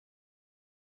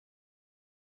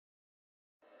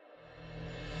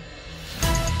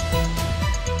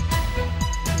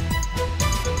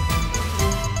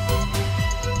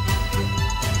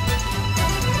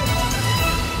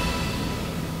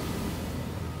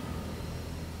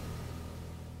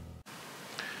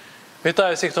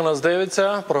Вітаю всіх, хто нас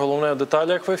дивиться. Про головне в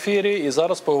деталях в ефірі. І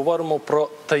зараз поговоримо про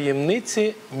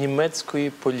таємниці німецької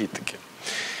політики.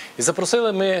 І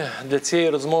запросили ми для цієї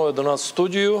розмови до нас в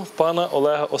студію пана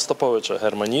Олега Остаповича,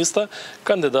 германіста,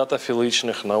 кандидата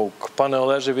філологічних наук. Пане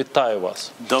Олеже, вітаю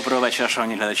вас. Доброго вечора,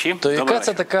 шановні глядачі. То яка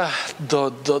це така,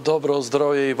 доброго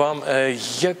здоров'я і вам,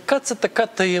 яка це така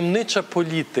таємнича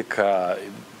політика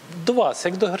до вас,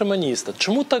 як до германіста?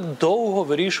 Чому так довго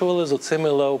вирішували з оцими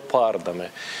леопардами?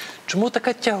 Чому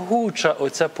така тягуча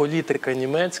оця політика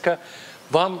німецька?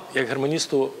 Вам, як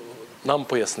германісту, нам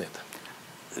пояснити.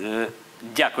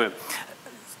 Дякую.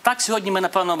 Так, сьогодні ми,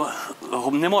 напевно,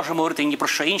 не можемо говорити ні про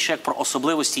що інше, як про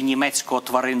особливості німецького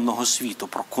тваринного світу.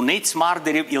 Про куниць,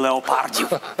 мардерів і леопардів.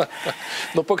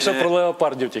 Ну, поки що про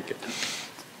леопардів тільки.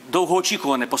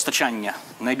 Довгоочікуване постачання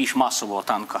найбільш масового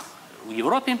танка у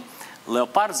Європі.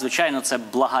 Леопард, звичайно, це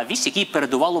блага вість, якій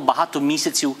передувало багато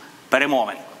місяців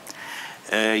перемовин.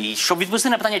 Щоб відповісти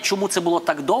на питання, чому це було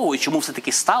так довго і чому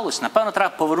все-таки сталося, напевно,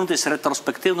 треба повернутися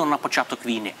ретроспективно на початок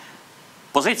війни.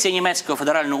 Позиція німецького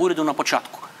федерального уряду на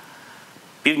початку.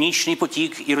 Північний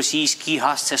потік і російський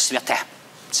газ – це святе.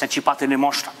 Це чіпати не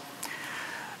можна.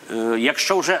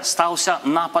 Якщо вже стався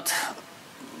напад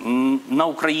на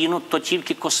Україну, то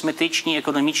тільки косметичні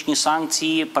економічні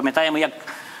санкції. Пам'ятаємо, як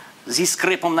зі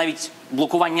скрипом навіть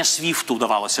блокування СВІФТу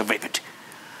вдавалося вибити.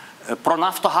 Про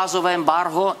нафтогазове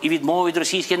ембарго і відмову від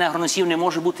російських енергоносіїв не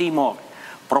може бути й мови.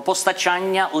 Про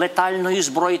постачання летальної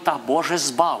зброї та, Боже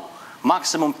збав,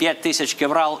 максимум 5 тисяч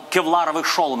кевларових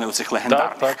шоломів у цих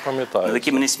легендарних. Так, пам'ятаю. Над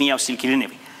якими не сміявся тільки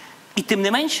лінивий. І тим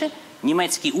не менше,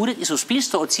 німецький уряд і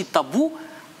суспільство оці табу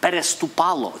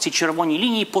переступало, ці червоні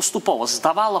лінії поступово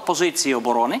здавало позиції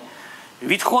оборони,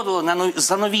 відходило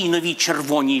за нові й нові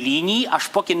червоні лінії, аж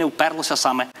поки не вперлося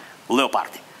саме в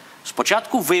леопарди.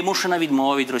 Спочатку вимушена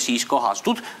відмова від російського газу.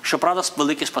 Тут, щоправда,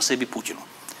 велике спасибі Путіну.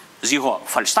 З його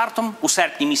фальстартом у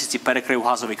серпні місяці перекрив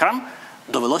газовий кран,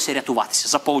 довелося рятуватися,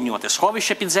 заповнювати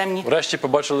сховища підземні. Врешті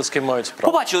побачили, з ким мають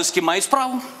справу. Побачили, з ким мають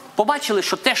справу. Побачили,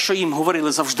 що те, що їм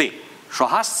говорили завжди, що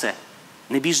газ – це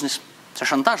не бізнес, це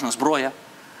шантажна зброя,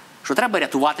 що треба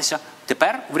рятуватися.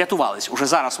 Тепер врятувалися. Уже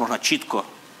зараз можна чітко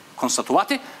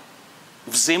констатувати,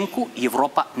 взимку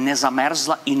Європа не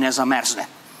замерзла і не замерзне.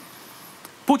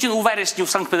 Путін у вересні в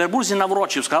Санкт-Петербурзі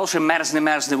наврочив, сказав, що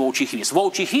мерзне вовчий хвіст.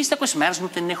 Вовчий хвіст якось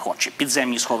мерзнути не хоче.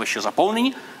 Підземні сховища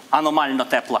заповнені, аномально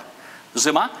тепла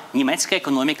зима. Німецька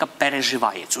економіка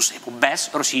переживає цю зиму без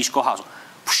російського газу,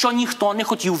 в що ніхто не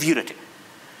хотів вірити.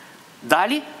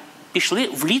 Далі пішли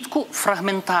влітку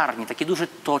фрагментарні, такі дуже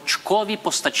точкові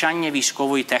постачання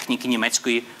військової техніки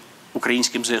німецької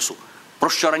українським ЗСУ. Про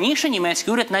що раніше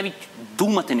німецький уряд навіть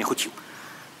думати не хотів.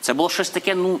 Це було щось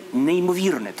таке,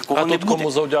 неймовірне, такого не буде. А тут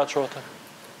кому завдячувати?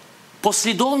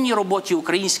 Послідовній роботі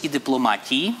української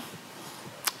дипломатії,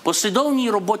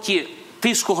 послідовній роботі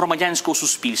тиску громадянського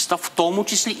суспільства, в тому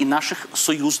числі і наших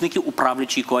союзників у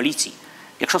правлячій коаліції.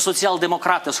 Якщо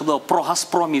соціал-демократи, особливо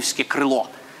прогазпромівське крило,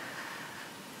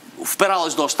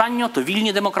 впиралось до останнього, то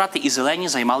вільні демократи і зелені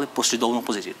займали послідовну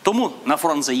позицію. Тому на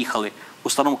фронт заїхали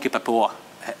установки ППО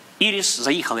 «Іріс»,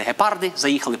 заїхали «Гепарди»,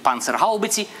 заїхали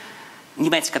 «Панцергаубиці».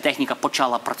 Німецька техніка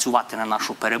почала працювати на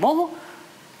нашу перемогу,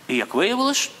 і, як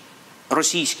виявилось,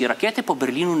 російські ракети по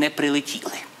Берліну не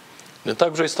прилетіли. Не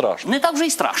так вже й страшно. Не так вже й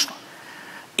страшно.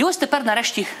 І ось тепер,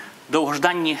 нарешті,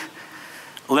 довгожданні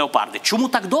леопарди. Чому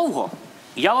так довго?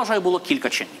 Я вважаю, було кілька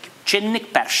чинників.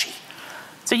 Чинник перший.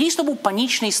 Це дійсно був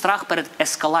панічний страх перед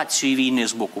ескалацією війни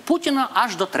з боку Путіна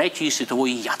аж до Третьої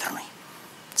світової ядерної.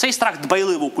 Цей страх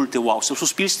дбайливо культивувався в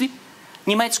суспільстві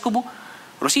німецькому,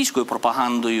 російською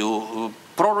пропагандою,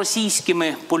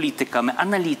 проросійськими політиками,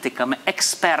 аналітиками,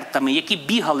 експертами, які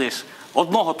бігали з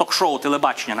одного ток-шоу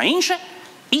телебачення на інше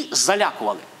і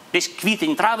залякували. Десь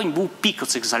квітень-травень був пік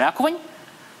цих залякувань,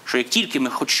 що як тільки ми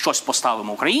хоч щось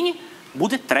поставимо Україні,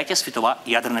 буде Третя світова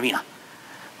ядерна війна.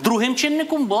 Другим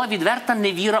чинником була відверта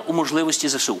невіра у можливості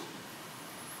ЗСУ.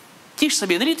 Ті ж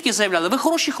самі аналітики заявляли: ви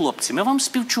хороші хлопці, ми вам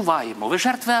співчуваємо, ви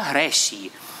жертви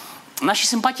агресії, наші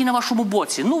симпатії на вашому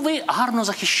боці, ви гарно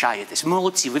захищаєтесь,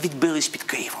 молодці, ви відбились під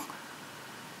Києвом.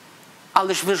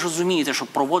 Але ж ви ж розумієте, що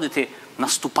проводити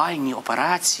наступальні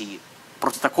операції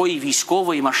проти такої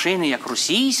військової машини, як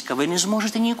російська, ви не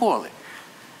зможете ніколи.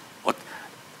 От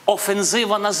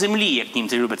офензива на землі, як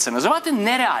німці люблять це називати,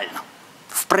 нереальна.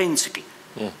 В принципі.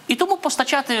 І тому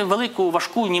постачати велику,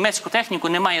 важку німецьку техніку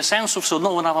немає сенсу, все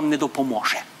одно вона вам не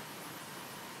допоможе.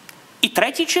 І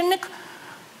третій чинник.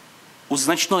 У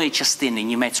значної частини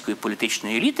німецької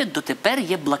політичної еліти дотепер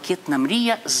є блакитна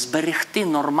мрія зберегти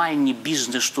нормальні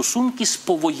бізнес-стосунки з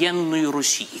повоєнною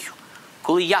Росією.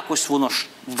 Коли якось воно ж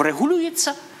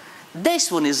врегулюється,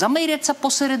 Десь вони замиряться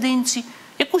посерединці,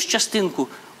 якусь частинку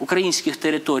українських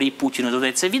територій Путіну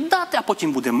доведеться віддати, а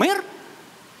потім буде мир.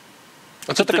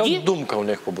 Оце така думка у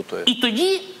них побутує. І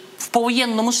тоді в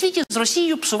повоєнному світі з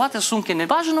Росією псувати стосунки не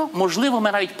бажано. Можливо,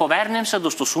 ми навіть повернемося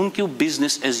до стосунків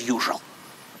business as usual.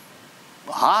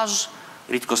 Газ,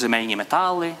 рідкоземельні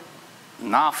метали,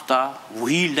 нафта,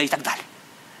 вугілля і так далі.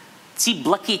 Ці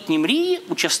блакитні мрії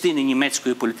у частини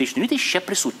німецької політичної еліти ще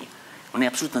присутні. Вони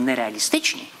абсолютно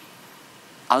нереалістичні,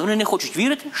 але вони не хочуть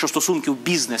вірити, що стосунків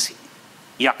бізнесу,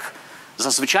 як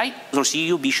зазвичай, з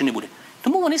Росією більше не буде.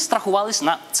 Тому вони страхувались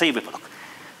на цей випадок.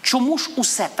 Чому ж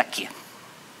усе-таки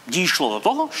дійшло до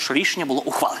того, що рішення було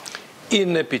ухвалене? І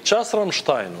не під час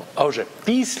Рамштайну, а вже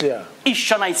після. І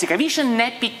що найцікавіше,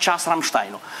 не під час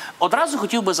Рамштайну. Одразу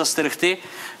хотів би застерегти,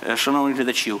 шановних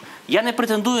глядачів, я не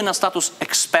претендую на статус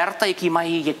експерта, який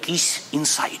має якісь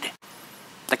інсайди.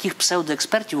 Таких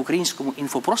псевдоекспертів в українському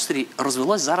інфопросторі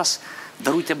розвелось зараз,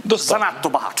 даруйте, занадто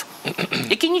багато.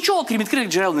 Які нічого, крім відкритих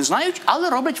джерел, не знають, але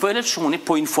роблять вигляд, що вони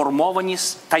поінформовані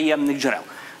з таємних джерел.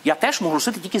 Я теж можу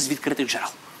говорити тільки з відкритих джерел.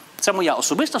 Це моя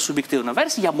особиста суб'єктивна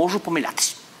версія, я можу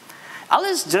помилятися.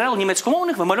 Але з джерел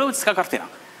німецькомовних вимальовується така картина.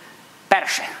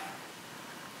 Перше.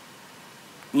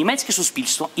 Німецьке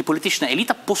суспільство і політична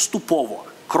еліта поступово,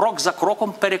 крок за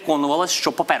кроком переконувалась,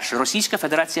 що, по-перше, Російська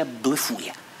Федерація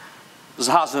блефує з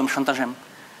газовим шантажем,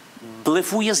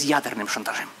 блефує з ядерним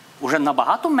шантажем. Уже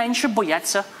набагато менше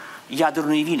бояться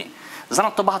ядерної війни.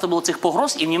 Занадто багато було цих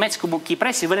погроз, і в німецькому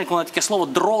пресі виникло таке слово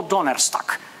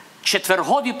 «дродонерстак» –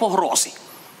 четвергові погрози.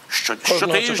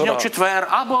 Щотижня в четвер,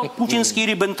 або путінський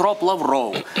Ріббентроп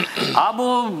Лавров,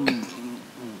 або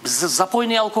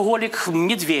запойний алкоголік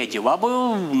Медведєв,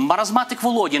 або маразматик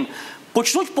Володін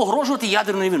почнуть погрожувати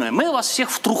ядерною війною. Ми вас всіх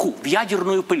в труху, в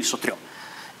ядерну пиль сотрем.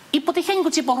 І потихеньку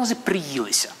ці погрози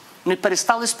приїлися. Вони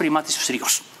перестали сприйматися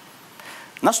всерйоз.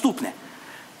 Наступне.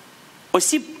 Ось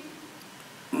ці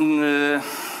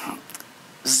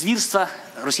звірства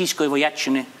російської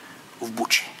вояччини в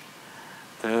Бучі.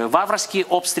 Варварські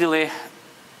обстріли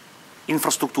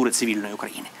інфраструктури цивільної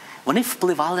України. Вони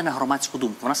впливали на громадську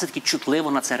думку. Вона все-таки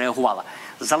чутливо на це реагувала.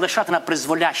 Залишати на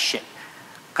призволяще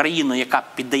країну, яка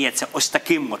піддається ось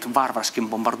таким от варварським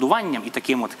бомбардуванням і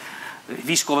таким от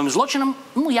військовим злочинам,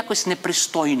 ну, якось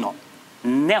непристойно,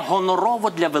 негонорово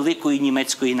для великої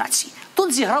німецької нації.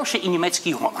 Тут зіграв ще і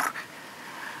німецький гонор.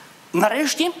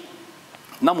 Нарешті,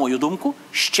 на мою думку,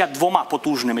 ще двома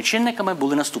потужними чинниками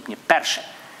були наступні. Перше.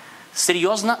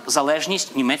 Серйозна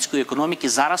залежність німецької економіки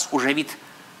зараз уже від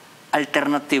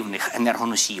альтернативних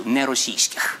енергоносіїв, не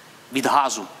російських. Від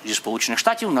газу зі Сполучених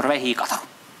Штатів, Норвегії і Катару.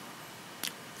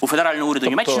 У федерального уряду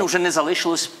Німеччини вже не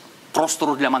залишилось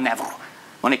простору для маневру.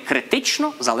 Вони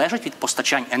критично залежать від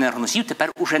постачань енергоносіїв,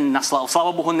 тепер уже,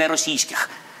 слава Богу, не російських.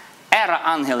 Ера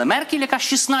Ангели Меркель, яка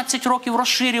 16 років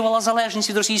розширювала залежність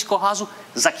від російського газу,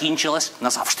 закінчилась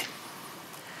назавжди.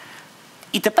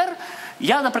 І тепер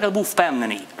я, наприклад, був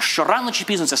впевнений, що рано чи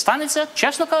пізно це станеться,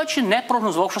 чесно кажучи, не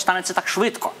прогнозував, що станеться так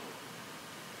швидко.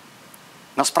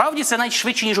 Насправді це навіть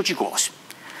швидше, ніж очікувалось.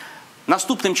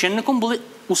 Наступним чинником були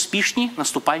успішні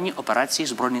наступальні операції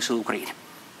Збройних сил України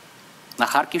на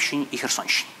Харківщині і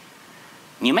Херсонщині.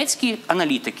 Німецькі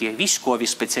аналітики, військові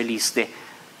спеціалісти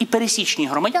і пересічні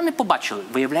громадяни побачили,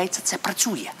 виявляється, це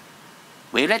працює.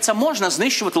 Виявляється, можна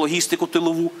знищувати логістику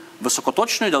тилову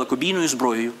високоточною далекобійною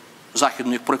зброєю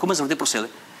західною, про яку ми завжди просили.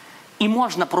 І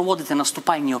можна проводити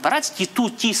наступальні операції,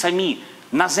 ті самі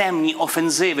наземні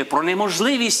офензиви, про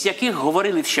неможливість яких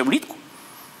говорили ще влітку.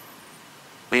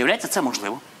 Виявляється, це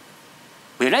можливо.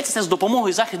 Виявляється, це з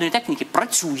допомогою західної техніки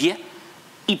працює.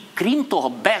 І крім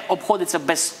того, обходиться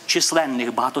без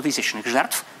численних багатотисячних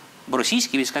жертв, бо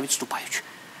російські війська відступають.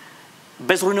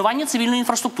 Без руйнування цивільної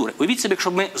інфраструктури. Уявіть собі,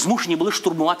 якщо б ми змушені були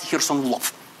штурмувати Херсон в лоб.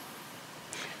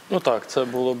 Ну так, це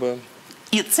було би...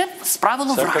 І це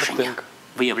справило враження.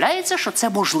 Виявляється, що це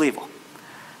можливо.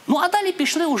 Ну, а далі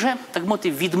пішли вже, так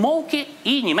мовити, відмовки,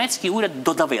 і німецький уряд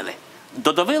додавили.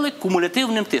 Додавили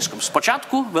кумулятивним тиском.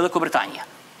 Спочатку Великобританія.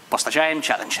 Постачаємо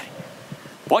челенджери.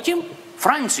 Потім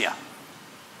Франція.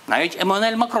 Навіть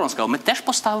Еммануель Макрон сказав, ми теж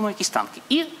поставимо якісь танки.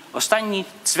 І останній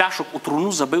цвяшок у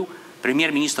труну забив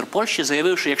прем'єр-міністр Польщі,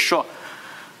 заявивши, якщо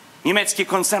німецький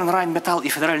концерн Райнметал і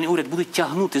федеральний уряд будуть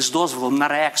тягнути з дозволом на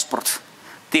реекспорт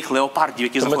тих леопардів,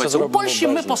 які знаходяться у Польщі,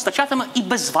 ми постачатимемо і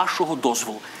без вашого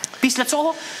дозволу. Після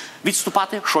цього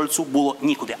відступати Шольцу було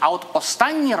нікуди. А от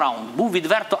останній раунд був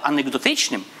відверто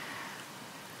анекдотичним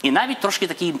і навіть трошки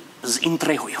такий з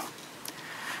інтригою.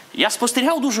 Я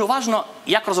спостерігав дуже уважно,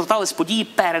 як розгортались події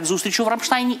перед зустрічю в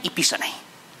Рамштайні і після неї.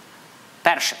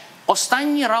 Перше.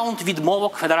 Останній раунд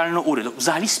відмовок федерального уряду.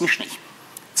 Взагалі смішний.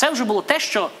 Це вже було те,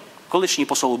 що колишній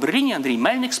посол у Берліні Андрій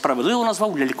Мельник справедливо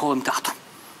назвав ляльковим театром.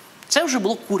 Це вже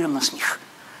було курям на сміх.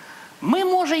 Ми,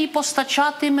 може, і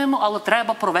постачатимемо, але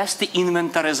треба провести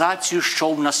інвентаризацію, що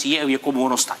в нас є, в якому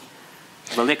воно стані.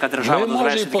 Велика держава Ми, дозволяє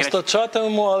може, і собі такі речі.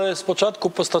 постачатимемо, але спочатку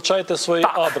постачайте свої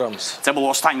Абрамс. Це було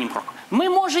останнім кроком. Ми,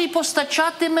 може, і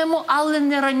постачатимемо, але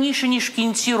не раніше, ніж в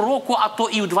кінці року, а то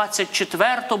і в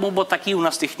 24-му, бо такі у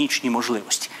нас технічні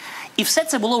можливості. І все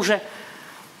це було вже,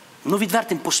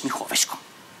 відвертим посміховиськом.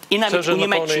 І навіть у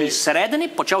Німеччині зсередини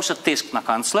почався тиск на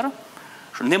канцлера,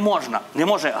 що не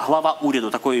може глава уряду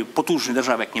такої потужної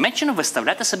держави, як Німеччина,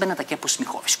 виставляти себе на таке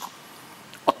посміховисько.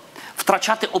 От,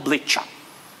 втрачати обличчя,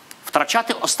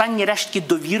 втрачати останні рештки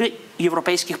довіри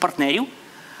європейських партнерів.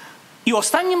 І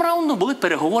останнім раундом були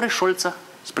переговори Шольца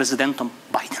з президентом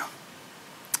Байденом.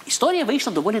 Історія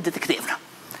вийшла доволі детективна.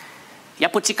 Я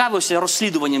поцікавився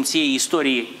розслідуванням цієї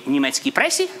історії в німецькій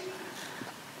пресі.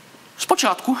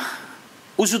 Спочатку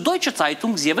у Süddeutsche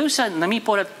Zeitung з'явився, на мій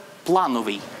погляд,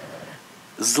 плановий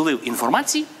злив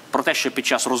інформації про те, що під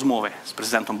час розмови з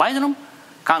президентом Байденом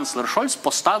канцлер Шольц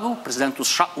поставив президенту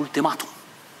США ультиматум.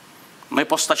 Ми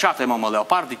постачатимемо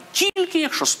леопарди тільки,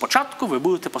 якщо спочатку ви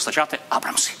будете постачати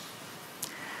Абрамси.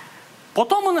 По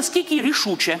тому, наскільки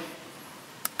рішуче,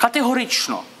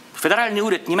 категорично федеральний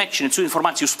уряд Німеччини цю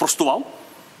інформацію спростував,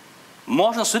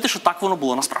 можна судити, що так воно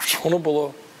було насправді. Воно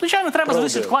було. Звичайно, треба завжди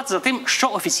слідкувати за тим, що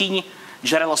офіційні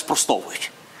джерела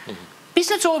спростовують.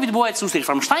 Після цього відбувається зустріч в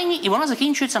Рамштайні, і вона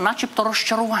закінчується начебто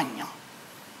розчаруванням.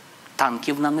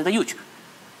 Танків нам не дають.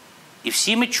 І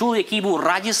всі ми чули, який був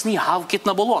радісний гавкіт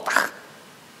на болотах.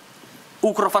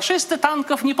 Укрофашисти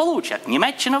танків не получать.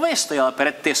 Німеччина вистояла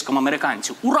перед тиском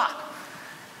американців. Ура!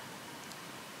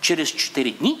 Через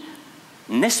 4 дні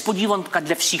несподіванка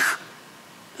для всіх.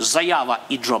 Заява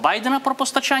і Джо Байдена про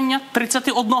постачання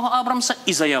 31 Абрамса,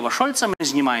 і заява Шольца. Ми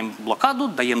знімаємо блокаду,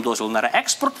 даємо дозвіл на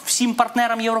реекспорт всім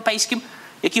партнерам європейським,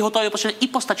 які готові постачати, і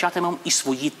постачатимемо і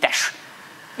свої теж.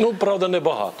 Правда,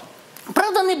 небагато.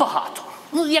 Правда, небагато.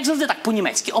 Як завжди, так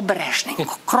по-німецьки,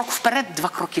 обережненько. Крок вперед, 2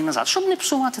 кроки назад. Щоб не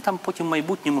псувати там потім в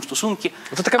майбутньому стосунки.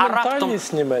 Це така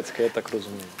ментальність німецька, я так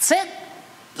розумію. Це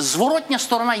зворотня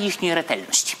сторона їхньої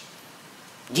ретельності.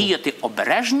 Діяти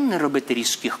обережно, не робити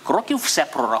різких кроків, все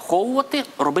прораховувати,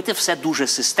 робити все дуже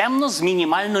системно, з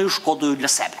мінімальною шкодою для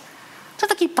себе. Це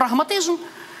такий прагматизм.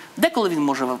 Деколи він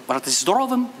може вважатися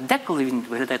здоровим, деколи він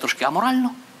виглядає трошки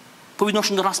аморально, по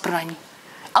відношенню до нас принаймні.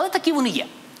 Але такі вони є.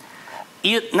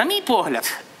 І, на мій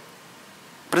погляд,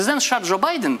 президент США Джо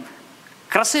Байден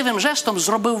красивим жестом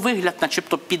зробив вигляд,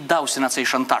 начебто піддався на цей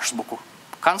шантаж з боку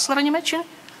канцлера Німеччини.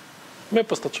 Ми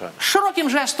постачаємо. Широким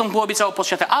жестом пообіцяв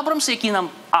постачати Абрамси, які нам,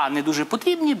 а, не дуже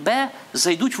потрібні, б,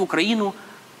 зайдуть в Україну,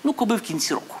 коби в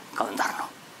кінці року календарного.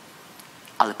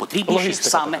 Але потрібніші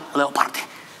саме леопарди.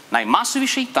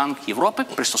 Наймасовіший танк Європи,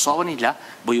 пристосований для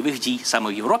бойових дій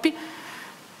саме в Європі,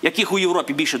 яких у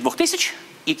Європі більше 2000,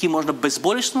 які можна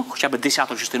безболісно, хоча б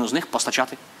 10-ту частину з них,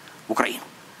 постачати в Україну.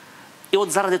 І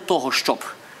от заради того, щоб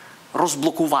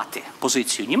розблокувати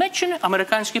позицію Німеччини,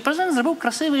 американський президент зробив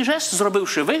красивий жест,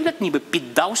 зробивши вигляд, ніби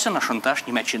піддався на шантаж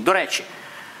Німеччини. До речі,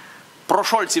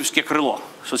 прошольцівське крило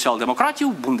соціал-демократів,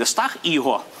 Бундестаг і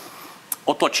його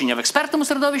оточення в експертному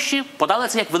середовищі подали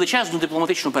це як величезну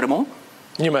дипломатичну перемогу.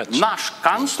 Наш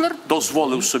канцлер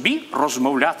дозволив собі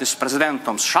розмовляти з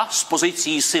президентом США з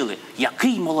позиції сили.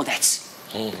 Який молодець!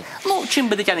 Чим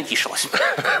би дитя не тішилось.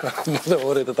 Будемо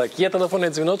говорити так. Є телефонний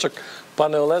дзвіночок,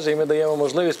 пане Олеже, і ми даємо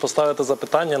можливість поставити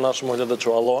запитання нашому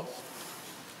глядачу. Алло.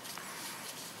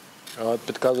 От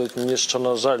підказують мені, що,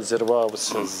 на жаль,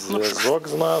 зірвався зв'язок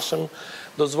з нашим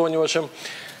додзвонювачем.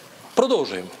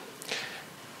 Продовжуємо.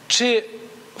 Чи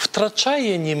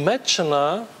втрачає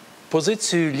Німеччина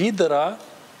позицію лідера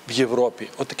в Європі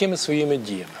отакими своїми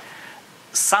діями?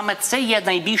 Саме це є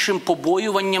найбільшим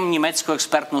побоюванням німецького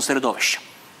експертного середовища.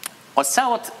 Оця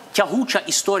от тягуча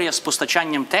історія з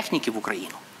постачанням техніки в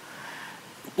Україну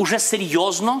уже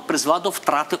серйозно призвела до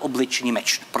втрати обличчя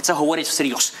Німеччини. Про це говорять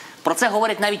всерйоз. Про це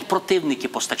говорять навіть противники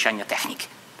постачання техніки.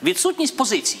 Відсутність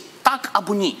позицій. Так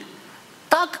або ні.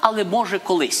 Так, але може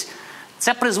колись.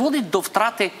 Це призводить до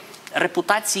втрати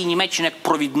репутації Німеччини як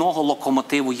провідного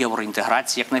локомотиву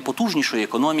євроінтеграції, як найпотужнішої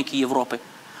економіки Європи.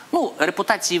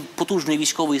 Репутації потужної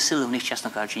військової сили в них,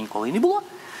 чесно кажучи, ніколи і не було.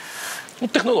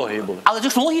 Технології були. Але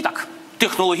технології так.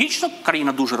 Технологічно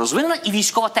країна дуже розвинена, і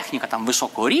військова техніка там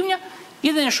високого рівня.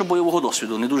 Єдине, що бойового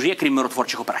досвіду не дуже є, крім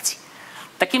миротворчих операцій.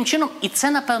 Таким чином, і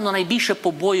це, напевно, найбільше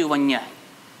побоювання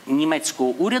німецького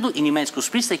уряду і німецького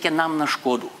суспільства, яке нам на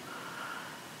шкоду.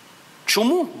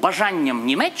 Чому бажанням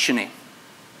Німеччини,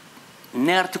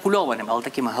 не артикульованим, але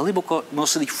таким глибоко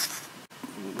сидить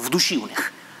в душі у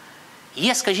них,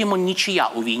 є, скажімо, нічия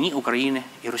у війні України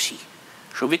і Росії.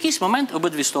 Що в якийсь момент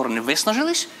обидві сторони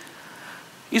виснажились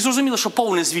і зрозуміли, що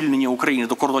повне звільнення України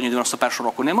до кордонів 91-го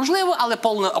року неможливо, але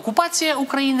повна окупація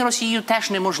України Росією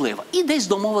теж неможлива. І десь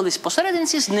домовились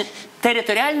посерединці з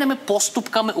територіальними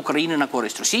поступками України на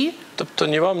користь Росії. Тобто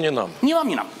ні вам, ні нам. Ні вам,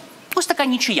 ні нам. Ось така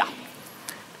нічия.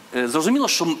 Зрозуміло,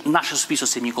 що наше суспільство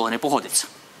з цим ніколи не погодиться.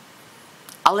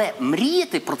 Але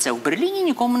мріяти про це в Берліні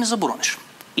нікому не заборониш.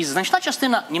 І значна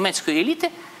частина німецької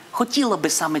еліти хотіла би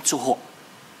саме цього.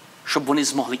 Щоб вони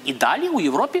змогли і далі у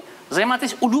Європі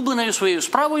займатися улюбленою своєю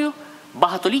справою,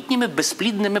 багатолітніми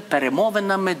безплідними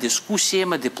перемовинами,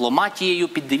 дискусіями, дипломатією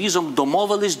під девізом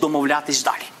 «домовились, домовлятись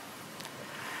далі».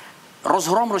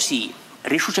 Розгром Росії,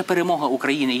 рішуча перемога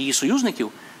України і її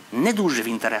союзників не дуже в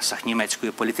інтересах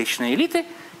німецької політичної еліти,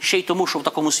 ще й тому, що в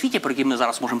такому світі, про який ми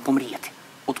зараз можемо помріяти.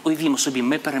 От уявімо собі,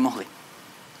 ми перемогли.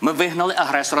 Ми вигнали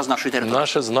агресора з нашої території.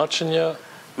 Наше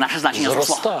значення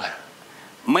зросло.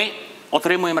 Ми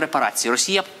отримуємо репарації.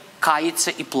 Росія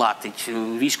кається і платить.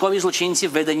 Військові злочинці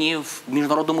видані в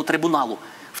міжнародному трибуналу.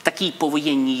 В такій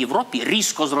повоєнній Європі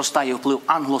різко зростає вплив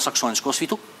англосаксонського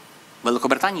світу,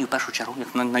 Великобританії в першу чергу,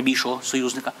 як найбільшого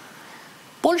союзника,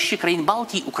 Польщі, країн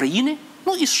Балтії, України,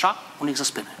 ну і США у них за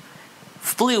спиною.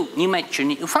 Вплив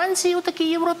Німеччини і Франції у такій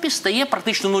Європі стає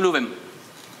практично нульовим.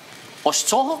 Ось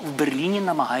цього в Берліні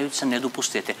намагаються не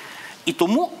допустити. І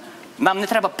тому нам не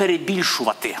треба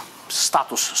перебільшувати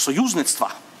статус союзництва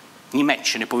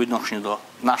Німеччини по відношенню до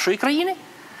нашої країни,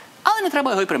 але не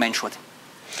треба його і применшувати.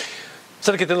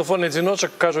 Все-таки телефонний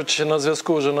дзвіночок, кажуть, на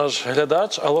зв'язку вже наш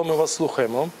глядач. Алло, ми вас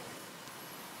слухаємо.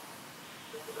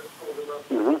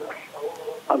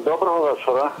 Доброго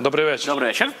вечора. Добрий вечір. Добрий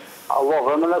вечір. Алло,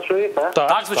 ви мене чуєте?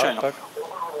 Так, звичайно. Так.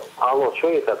 Алло,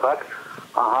 чуєте, так?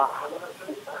 Ага.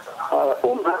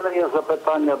 У мене є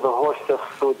запитання до гостя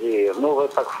з студії. Ну, ви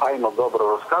так файно, добре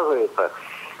розказуєте.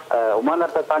 У мене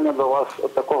питання до вас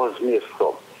такого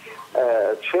змісту.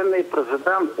 Чинний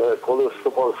президент, коли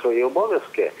вступав в свої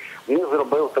обов'язки, він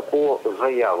зробив таку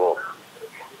заяву.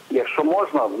 Якщо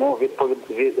можна, ну,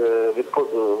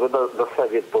 ви дасте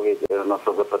відповідь на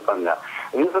це запитання.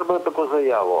 Він зробив таку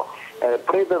заяву.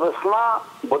 Прийде весна,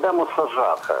 будемо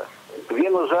саджати.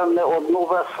 Він уже не одну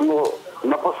весну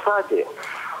на посаді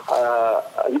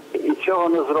і цього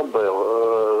не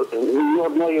зробив. Ні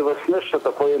одної весни ще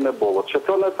такої не було. Чи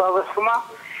то не та весна,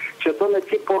 чи то не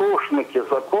ті порушники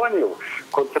законів,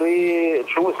 котрі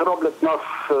чомусь роблять нас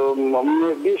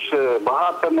не більш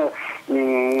багатими,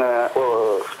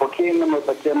 спокійними,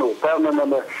 такими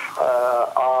впевненими,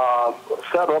 а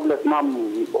все роблять нам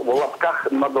в лапках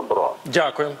на добро.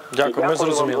 Дякую, ми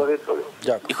зрозуміли.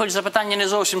 Дякую. І хоч запитання не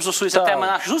зовсім стосується теми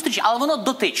нашої зустрічі, але воно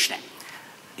дотичне.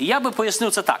 Я би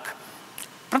пояснив це так.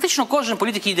 Практично кожен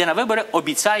політик, який йде на вибори,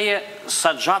 обіцяє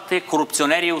саджати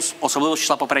корупціонерів, особливо з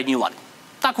числа попередньої влади.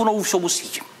 Так воно у всьому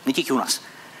світі, не тільки у нас.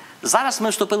 Зараз ми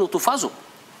вступили в ту фазу,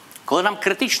 коли нам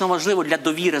критично важливо для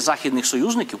довіри західних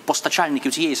союзників,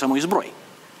 постачальників цієї самої зброї,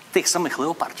 тих самих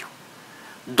леопардів,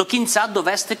 до кінця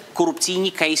довести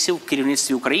корупційні кейси в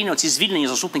керівництві України, оці звільнення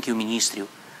заступників міністрів,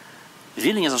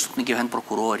 звільнення заступників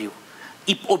генпрокурорів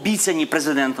і обіцяні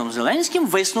президентом Зеленським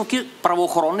висновки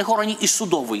правоохоронних органів і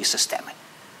судової системи.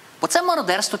 Бо це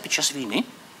мародерство під час війни,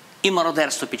 і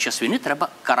мародерство під час війни треба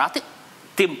карати,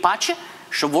 тим паче,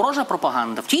 що ворожа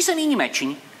пропаганда в тій самій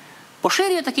Німеччині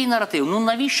поширює такий наратив. Ну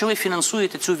навіщо ви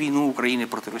фінансуєте цю війну України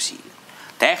проти Росії?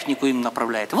 Техніку їм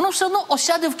направляєте. Воно все одно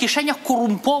осяде в кишенях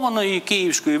корумпованої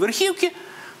київської верхівки,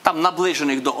 там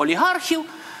наближених до олігархів.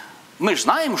 Ми ж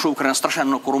знаємо, що Україна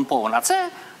страшенно корумпована. А це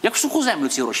як в суху землю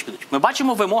ці гроші підуть. Ми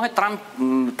бачимо вимоги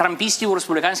трампістів у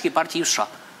республіканській партії США.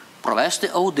 Провести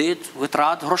аудит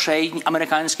витрат грошей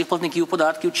американських платників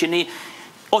податків, чи не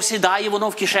осідає воно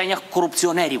в кишенях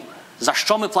корупціонерів. За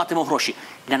що ми платимо гроші?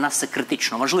 Для нас це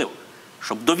критично важливо,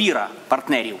 щоб довіра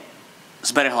партнерів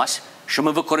збереглась, що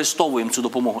ми використовуємо цю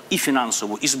допомогу і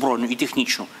фінансову, і збройну, і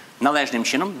технічну належним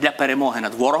чином для перемоги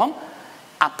над ворогом,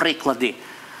 а приклади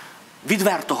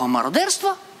відвертого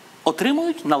мародерства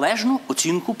отримують належну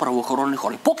оцінку правоохоронних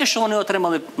органів. Поки що вони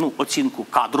отримали оцінку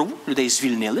кадрову, людей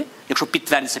звільнили. Якщо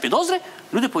підтвердяться підозри,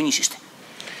 люди повинні сісти.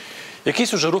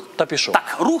 Якийсь уже рух та пішов.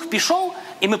 Так, рух пішов,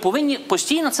 і ми повинні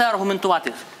постійно це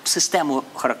аргументувати. Систему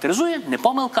характеризує не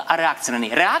помилка, а реакція на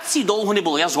неї. Реакції довго не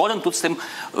було. Я згоден тут з тим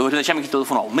глядачем, який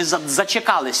телефонував. Ми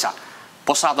зачекалися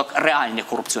посадок реальних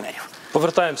корупціонерів.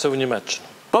 Повертаємося в Німеччину.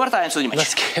 Повертаємося до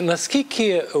Німеччини.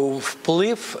 Наскільки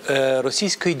вплив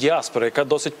російської діаспори, яка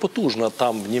досить потужна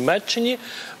там в Німеччині,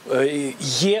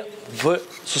 є в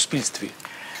суспільстві?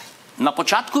 На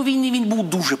початку війни він був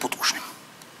дуже потужним.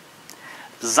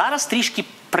 Зараз трішки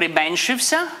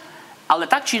применшився, Але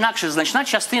так чи інакше, значна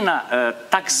частина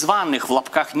так званих в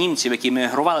лапках німців, які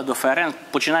мігрували до ФРН,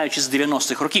 починаючи з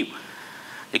 90-х років,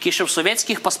 які ще в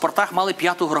совєтських паспортах мали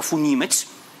 5-ту графу «німець»,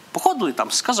 походили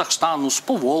там з Казахстану, з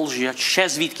Поволжя, ще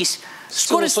звідкись,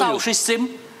 скориставшись цим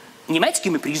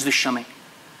німецькими прізвищами,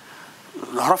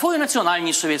 графою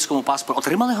національній совєтському паспорті,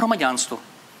 отримали громадянство.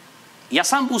 Я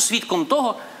сам був свідком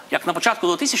того, як на початку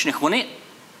 2000-х вони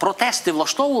протести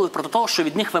влаштовували проти того, що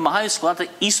від них вимагають складати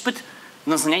іспит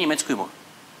на знання німецької мови.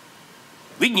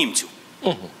 Від німців.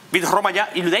 Від громадян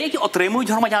і людей, які отримують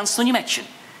громадянство Німеччини.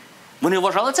 Вони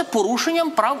вважали це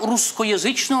порушенням прав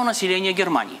рускоязичного населення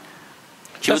Германії.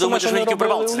 Чи ви думаєте, що вони тільки в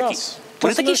Прибалтиці такі?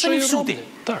 Вони такі самі всюди.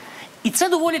 І це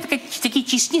доволі такі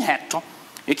тісні гетто,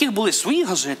 в яких були свої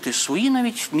газети, свої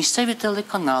навіть місцеві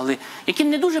телеканали, яким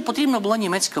не дуже потрібна була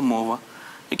німецька мова,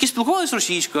 які спілкувалися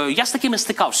російською. Я з такими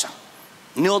стикався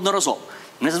неодноразово.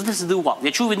 Не завжди здивував.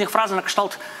 Я чув від них фрази на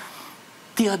кшталт: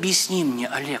 «Ти об'ясни мені,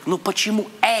 Олег, ну почему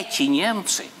эти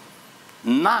немцы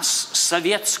нас,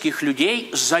 советских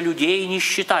людей, за людей не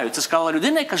считают?» Це сказала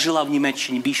людина, яка жила в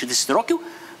Німеччині більше 10 років,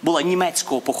 була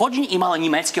німецького походження і мала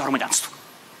німецьке громадянство.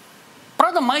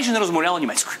 Правда, майже не розмовляла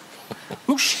німецькою.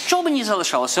 Ну, що мені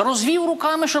залишалося? Розвів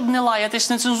руками, щоб не лаятись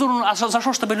нецензурно, а за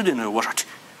що ж тебе людиною вважати?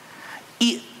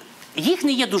 І їх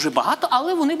не є дуже багато,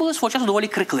 але вони були свого часу доволі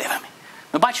крикливими.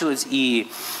 Ми бачили і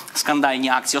скандальні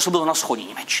акції, особливо на сході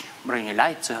Німеччини, в районі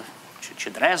Лейпцига чи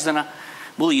Дрездена.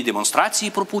 Були і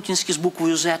демонстрації пропутінські з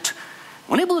буквою «Z».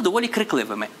 Вони були доволі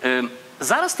крикливими.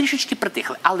 Зараз трішечки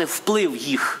притихли, але вплив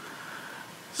їх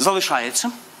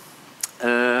залишається.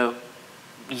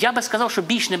 Я би сказав, що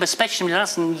більш небезпечним для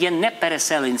нас є не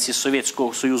переселенці з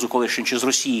Совєтського Союзу колишнього чи з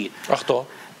Росії. А хто?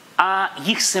 А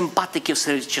їх симпатики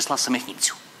серед числа самих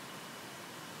німців.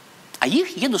 А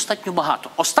їх є достатньо багато.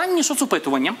 Останні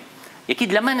соцопитування, які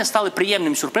для мене стали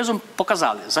приємним сюрпризом,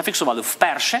 показали, зафіксували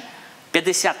вперше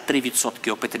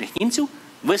 53% опитаних німців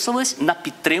висловились на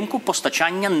підтримку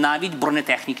постачання навіть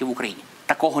бронетехніки в Україні.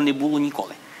 Такого не було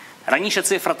ніколи. Раніше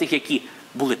цифра тих, які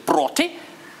були проти,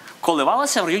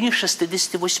 коливалася в районі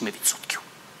 68%.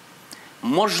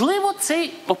 Можливо, це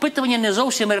опитування не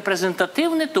зовсім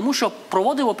репрезентативне, тому що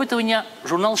проводив опитування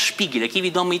журнал «Шпігель», який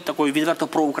відомий такою відверто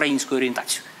проукраїнською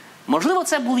орієнтацією. Можливо,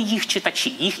 це були їх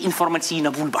читачі, їх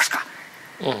інформаційна бульбашка.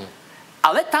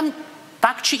 Але там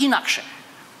так чи інакше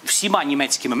всіма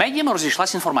німецькими медіями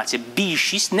розійшлася інформація.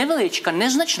 Більшість, невеличка,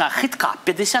 незначна, хитка,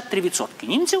 53%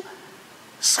 німців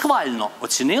схвально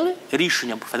оцінили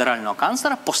рішення федерального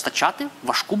канцлера постачати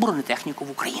важку бронетехніку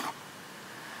в Україну.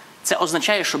 Це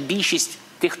означає, що більшість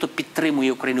тих, хто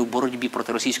підтримує Україну в боротьбі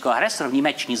проти російського агресора, в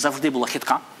Німеччині завжди була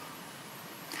хитка,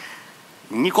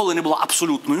 ніколи не була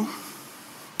абсолютною.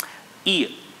 І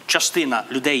частина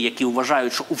людей, які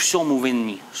вважають, що у всьому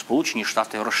винні Сполучені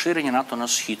Штати, розширення НАТО на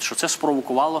схід, що це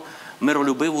спровокувало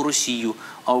миролюбиву Росію,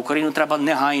 а Україну треба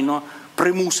негайно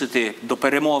примусити до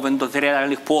перемовин, до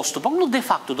територіальних поступок, ну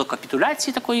де-факто до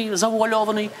капітуляції такої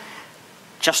завуальованої.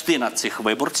 Частина цих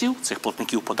виборців, цих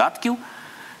платників податків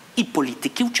і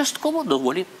політиків частково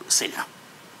доволі сильна.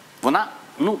 Вона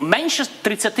менше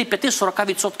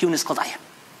 35-40% не складає.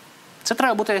 Це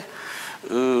треба бути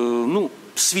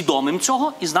свідомим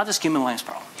цього і знати, з ким ми маємо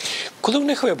справу. Коли в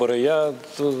них вибори?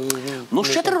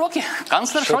 Ще 3 роки.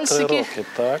 Канцлер Шольц, який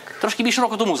трошки більше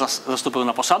року тому заступив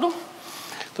на посаду.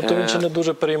 Тобто він ще не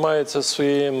дуже переймається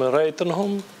своїм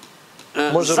рейтингом?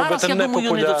 Може зараз, робити я думаю, не до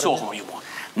непопулярні? цього йому.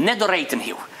 Не до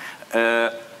рейтингів.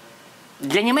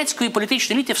 Для німецької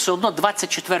політичної еліти все одно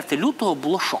 24 лютого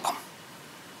було шоком.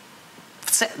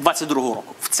 22-го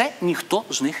року. В це ніхто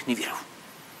з них не вірив.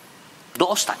 До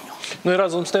останнього. Ну і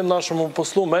разом з тим нашому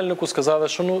послу Мельнику сказали,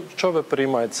 що що ви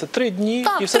переймаєте? Це 3 дні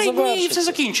так, і все 3 дні і все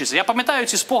закінчиться. Я пам'ятаю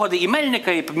ці спогади і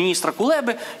Мельника, і міністра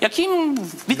Кулеби, яким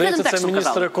відкритим текстом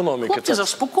казали: хлопці,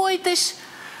 заспокойтесь,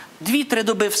 2-3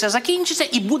 доби все закінчиться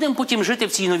і будемо потім жити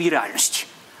в цій новій реальності.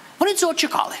 Вони цього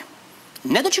чекали.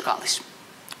 Не дочекались.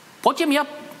 Потім, я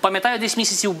пам'ятаю, десь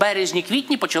місяців в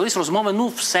березні-квітні почались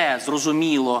розмови: все,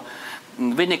 зрозуміло,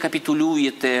 ви не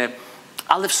капітулюєте,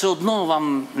 але все одно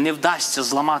вам не вдасться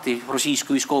зламати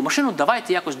російську військову машину,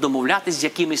 давайте якось домовлятись з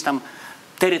якимись там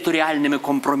територіальними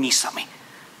компромісами.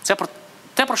 Це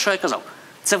те, про що я казав.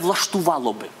 Це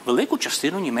влаштувало би велику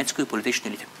частину німецької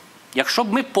політичної еліти. Якщо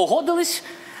б ми погодились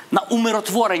на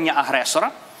умиротворення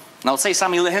агресора, на оцей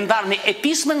самий легендарний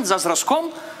епісмент за зразком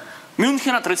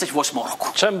Мюнхена 38-го року.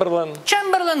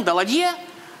 Чемберлен, Даладьє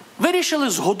вирішили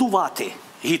згодувати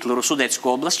Гітлеру Судетську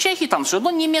область Чехії, там все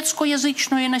одно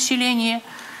німецькоязичне населення,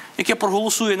 яке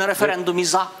проголосує на референдумі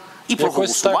 «за», і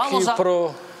проголосувало «за». Якось так і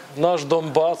про наш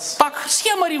Донбас. Так,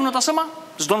 схема рівно та сама,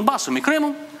 з Донбасом і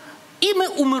Кримом. І ми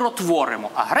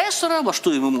умиротворимо агресора,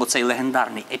 влаштуємо йому цей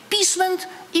легендарний епісмент,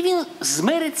 і він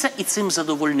змириться і цим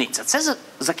задовольниться. Це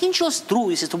закінчилось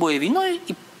Другою світовою війною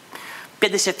і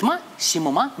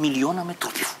 57 мільйонами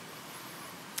трупів.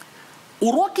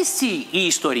 Уроки з цієї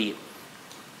історії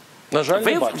На жаль,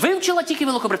 не бачу. вивчила тільки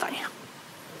Великобританія.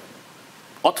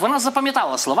 От вона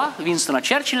запам'ятала слова Вінстона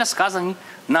Черчилля, сказані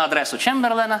на адресу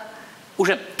Чемберлена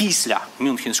уже після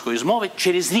Мюнхенської змови,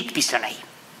 через рік після неї.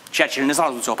 Черчилль не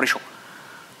зразу до цього прийшов.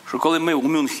 Що коли ми у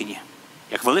Мюнхені,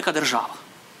 як велика держава,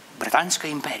 Британська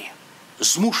імперія,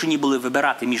 змушені були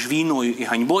вибирати між війною і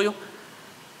ганьбою,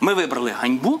 ми вибрали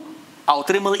ганьбу, а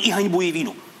отримали і ганьбу, і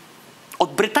війну.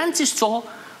 От британці з цього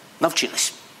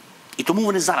навчились. І тому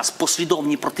вони зараз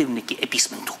послідовні противники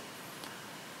епісменту.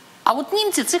 А от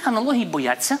німці цих аналогій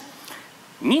бояться.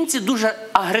 Німці дуже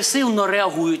агресивно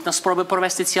реагують на спроби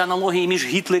провести ці аналогії між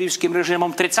гітлерівським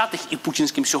режимом 30-х і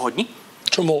путінським сьогодні.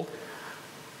 Чому?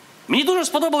 Мені дуже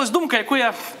сподобалась думка, яку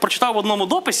я прочитав в одному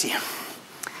дописі.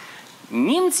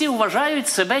 Німці вважають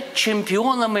себе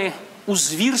чемпіонами у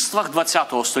звірствах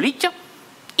ХХ століття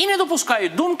і не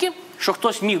допускають думки, що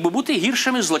хтось міг би бути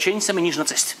гіршими злочинцями, ніж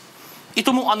нацисти. І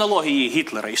тому аналогії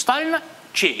Гітлера і Сталіна,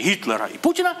 чи Гітлера і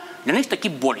Путіна для них такі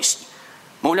болісні.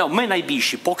 Мовляв, ми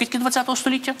найбільші покидьки ХХ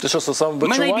століття, Це що, це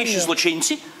самобичування? ми найбільші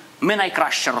злочинці, ми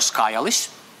найкраще розкаялись,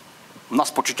 у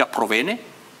нас почуття провини,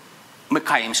 ми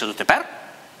каємося дотепер,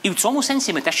 і в цьому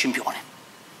сенсі ми теж чемпіони.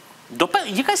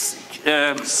 Якась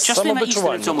частина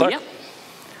істини в цьому є.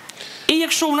 І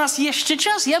якщо у нас є ще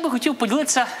час, я би хотів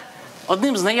поділитися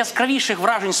одним з найяскравіших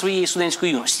вражень своєї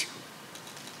студентської юності.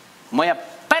 Моя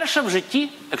перша в житті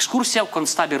екскурсія в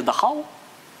концтабір Дахау.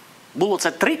 Було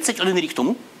це 31 рік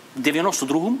тому, в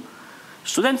 92-му.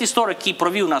 Студент-історик, який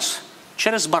провів нас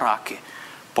через бараки,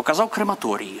 показав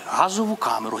крематорії, газову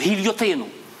камеру, гільйотину.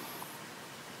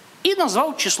 І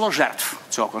назвав число жертв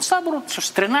цього концтабору. Це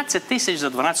ж 13 тисяч за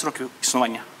 12 років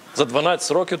існування. За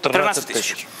 12 років 13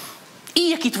 тисяч. І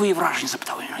які твої враження,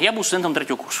 запитав він. Я був студентом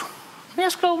 3-го курсу.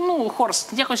 Я сказав, Хорст,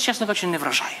 якось, чесно кажучи, не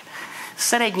вражає.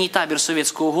 Середній табір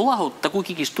совєтського ГУЛАГу таку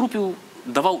кількість трупів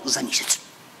давав за місяць.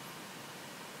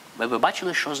 Ви б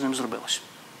бачили, що з ним зробилося.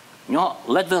 В нього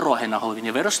ледве роги на голові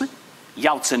не виросли.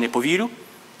 Я в це не повірю.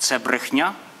 Це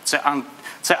брехня,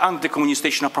 це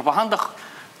антикомуністична пропаганда.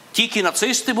 Тільки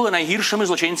нацисти були найгіршими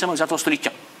злочинцями ХХ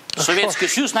століття. Совєтський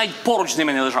Союз навіть поруч з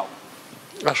ними не лежав.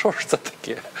 А що ж це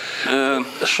таке?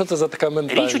 Що це за така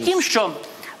ментальність? Річ у тім, що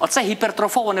оце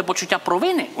гіпертрофоване почуття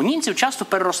провини у німців часто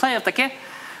переростає в таке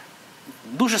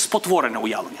дуже спотворене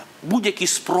уявлення. Будь-які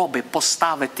спроби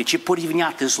поставити чи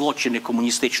порівняти злочини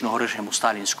комуністичного режиму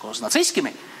сталінського з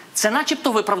нацистськими, це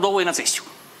начебто виправдовує нацистів.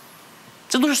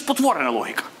 Це дуже спотворена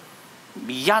логіка.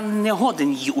 Я не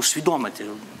годен її усвідомити.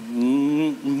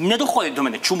 Не доходить до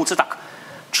мене, чому це так.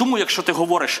 Чому, якщо ти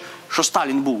говориш, що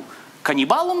Сталін був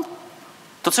канібалом,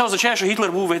 то це означає, що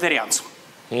Гітлер був вегетаріанцем.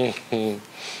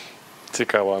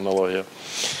 Цікава аналогія.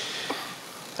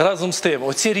 Разом з тим,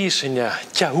 оці рішення,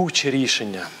 тягучі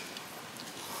рішення,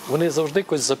 вони завжди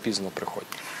якось запізно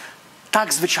приходять.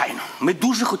 Так, звичайно. Ми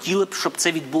дуже хотіли б, щоб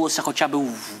це відбулося хоча б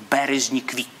в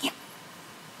березні-квітні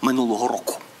минулого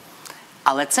року.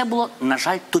 Але це було, на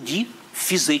жаль, тоді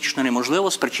фізично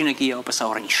неможливо з причин, які я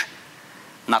описав раніше.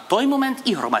 На той момент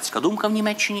і громадська думка в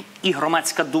Німеччині, і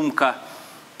громадська думка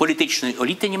політичної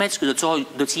еліти німецької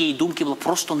до цієї думки була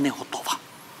просто не готова.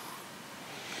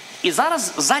 І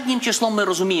зараз заднім числом ми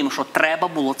розуміємо, що треба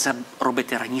було це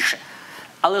робити раніше.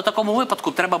 Але в такому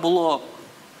випадку треба було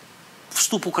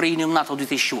вступ України в НАТО у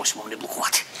 2008-му не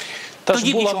блокувати. Та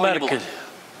ж була Меркель.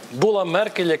 Була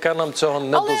Меркель, яка нам цього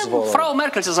не дозволила. Але фрау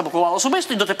Меркель це заблокувала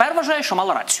особисто і дотепер вважає, що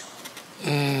мала рацію.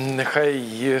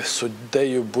 Нехай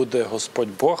суддею буде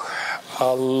Господь Бог,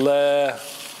 але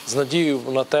з надією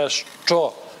на те,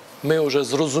 що ми вже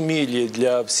зрозумілі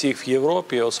для всіх в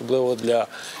Європі, особливо для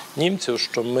німців,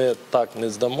 що ми так не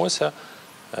здамося,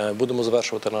 будемо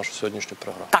завершувати нашу сьогоднішню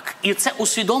програму. Так, і це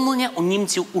усвідомлення у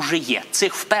німців уже є.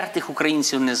 Цих впертих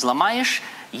українців не зламаєш,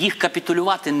 їх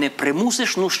капітулювати не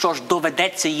примусиш, ну що ж,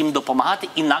 доведеться їм допомагати,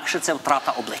 інакше це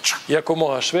втрата обличчя.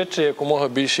 Якомога швидше, якомога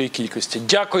більшої кількості.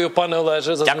 Дякую, пане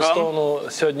Олеже, за змістовну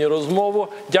сьогодні розмову.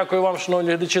 Дякую вам, шановні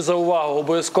глядачі, за увагу.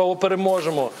 Обов'язково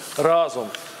переможемо разом.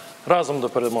 Разом до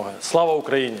перемоги. Слава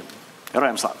Україні!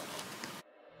 Героям слава!